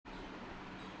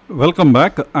Welcome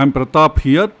back. I'm Pratap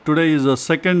here. Today is the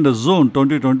 2nd June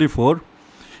 2024.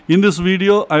 In this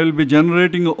video, I will be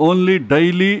generating only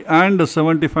daily and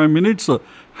 75 minutes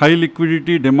high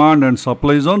liquidity demand and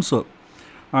supply zones.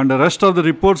 And the rest of the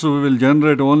reports we will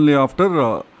generate only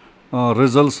after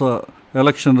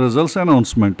election results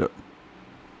announcement.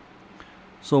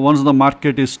 So once the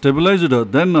market is stabilized,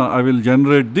 then I will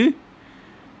generate the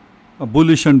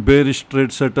bullish and bearish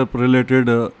trade setup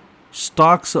related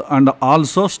stocks and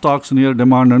also stocks near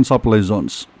demand and supply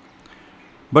zones.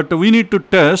 But we need to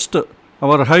test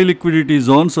our high liquidity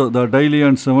zones, the daily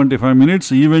and 75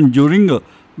 minutes, even during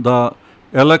the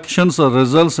elections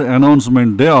results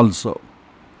announcement day also.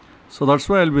 So that's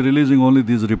why I'll be releasing only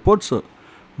these reports.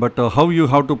 But how you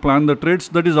have to plan the trades,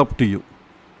 that is up to you.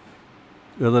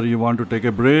 Whether you want to take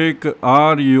a break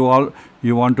or you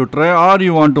want to try or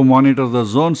you want to monitor the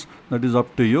zones, that is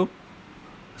up to you.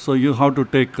 So you have to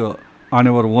take on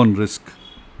your own risk.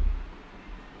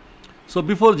 So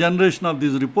before generation of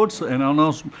these reports, an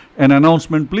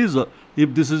announcement please.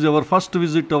 If this is your first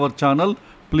visit to our channel,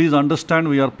 please understand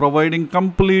we are providing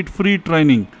complete free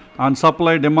training on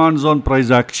supply demand zone price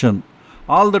action.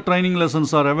 All the training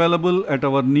lessons are available at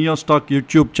our NeoStock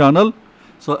YouTube channel.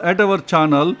 So at our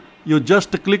channel, you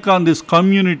just click on this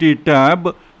community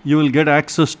tab, you will get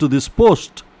access to this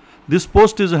post. This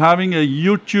post is having a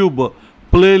YouTube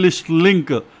playlist link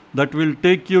that will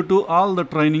take you to all the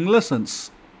training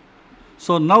lessons.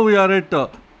 So now we are at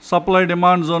supply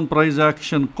demand zone price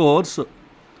action course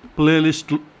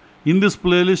playlist. In this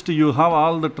playlist you have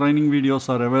all the training videos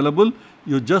are available.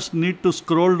 You just need to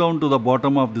scroll down to the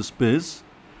bottom of this page.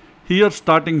 Here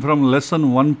starting from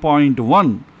lesson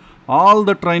 1.1, all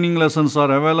the training lessons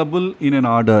are available in an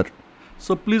order.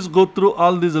 So please go through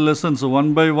all these lessons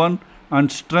one by one and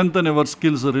strengthen your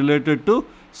skills related to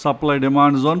supply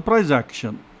demand zone price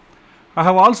action. I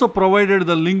have also provided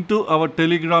the link to our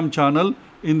Telegram channel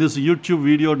in this YouTube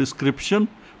video description.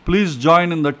 Please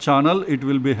join in that channel. It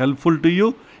will be helpful to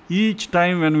you. Each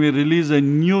time when we release a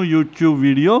new YouTube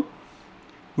video,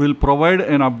 we will provide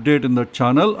an update in the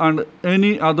channel, and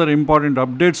any other important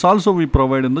updates also we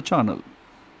provide in the channel.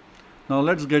 Now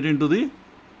let's get into the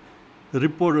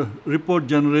report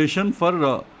generation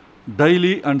for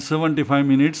daily and 75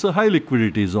 minutes high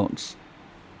liquidity zones.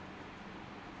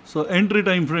 So entry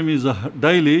time frame is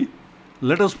daily.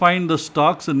 Let us find the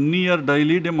stocks near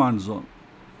daily demand zone.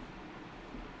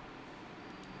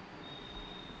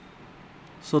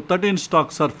 So 13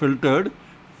 stocks are filtered.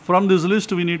 From this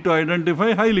list we need to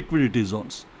identify high liquidity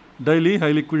zones, daily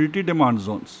high liquidity demand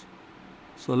zones.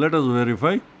 So let us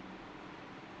verify.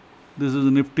 This is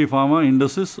Nifty Pharma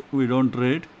indices, we don't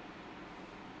trade.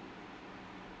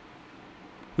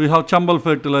 We have Chambal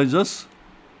Fertilizers.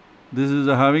 This is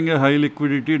having a high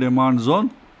liquidity demand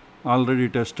zone, already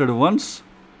tested once.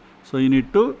 So you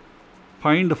need to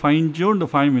find fine-tuned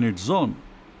 5-minute zone.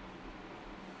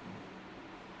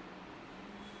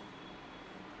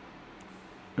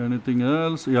 Anything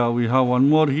else? Yeah, we have one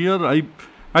more here.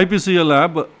 IPCL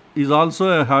Lab is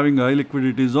also having a high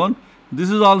liquidity zone. This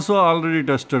is also already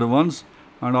tested once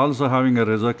and also having a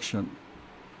rejection.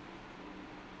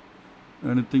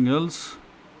 Anything else?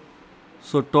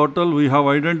 So total we have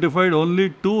identified only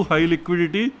 2 high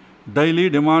liquidity daily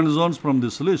demand zones from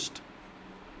this list,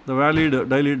 the valid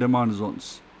daily demand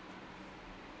zones.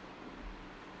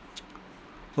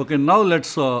 Okay, now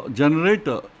let's generate.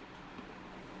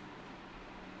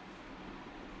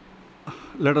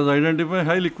 Let us identify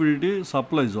high liquidity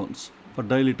supply zones for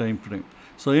daily time frame.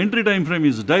 So entry time frame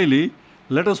is daily.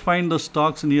 Let us find the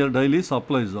stocks near daily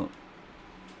supply zone.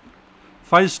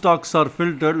 5 stocks are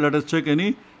filtered. Let us check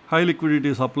any high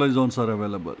liquidity supply zones are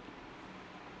available.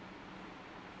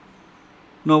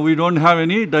 Now we don't have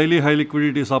any daily high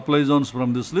liquidity supply zones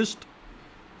from this list.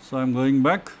 So I am going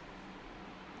back.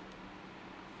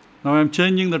 Now I am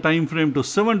changing the time frame to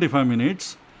 75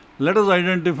 minutes. Let us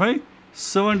identify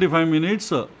 75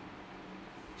 minutes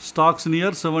stocks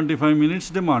near 75 minutes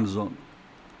demand zone.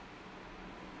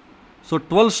 So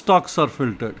 12 stocks are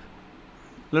filtered.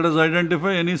 Let us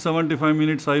identify any 75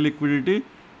 minutes high liquidity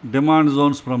demand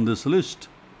zones from this list.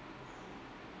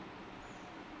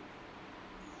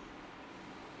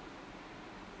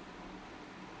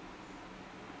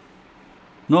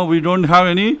 No, we don't have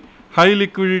any high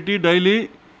liquidity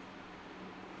daily,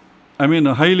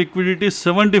 high liquidity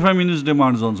 75 minutes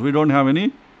demand zones. We don't have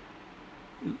any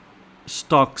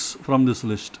stocks from this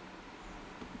list.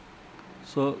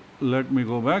 So let me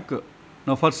go back.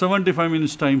 Now for 75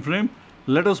 minutes time frame,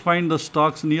 let us find the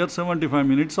stocks near 75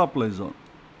 minutes supply zone.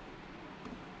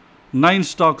 9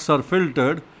 stocks are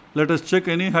filtered. Let us check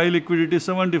any high liquidity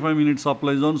 75 minute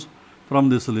supply zones from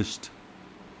this list.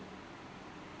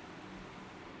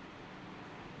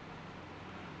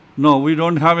 No, we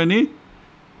don't have any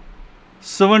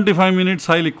 75 minutes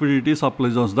high liquidity supply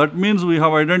zones. That means we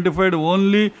have identified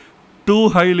only 2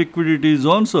 high liquidity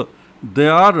zones. They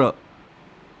are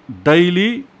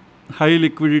daily high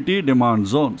liquidity demand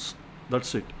zones.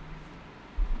 That's it.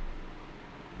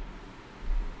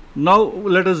 Now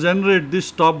let us generate these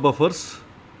stop buffers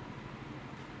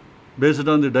based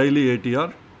on the daily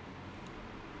ATR.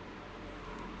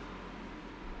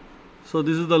 So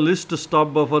this is the list,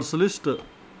 stop buffers list.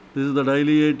 This is the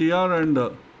daily ATR,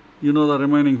 and you know the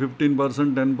remaining 15%,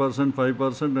 10%,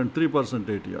 5% and 3%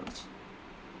 ATRs.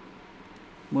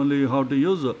 Only you have to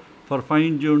use for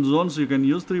fine-tuned zones, you can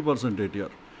use 3% ATR.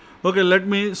 Okay, let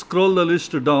me scroll the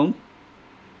list down.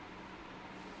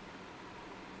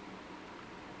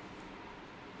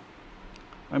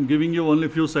 I'm giving you only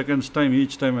few seconds time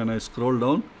each time when I scroll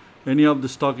down. Any of the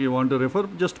stock you want to refer,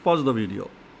 just pause the video.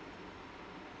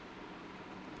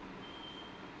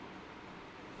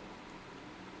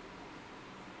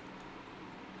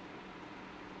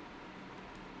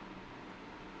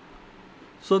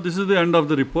 So this is the end of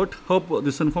the report. Hope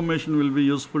this information will be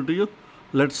useful to you.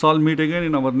 Let's all meet again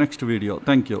in our next video.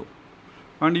 Thank you.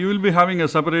 And you will be having a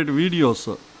separate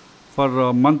videos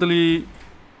for monthly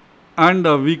and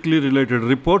weekly related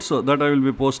reports that I will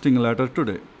be posting later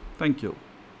today. Thank you.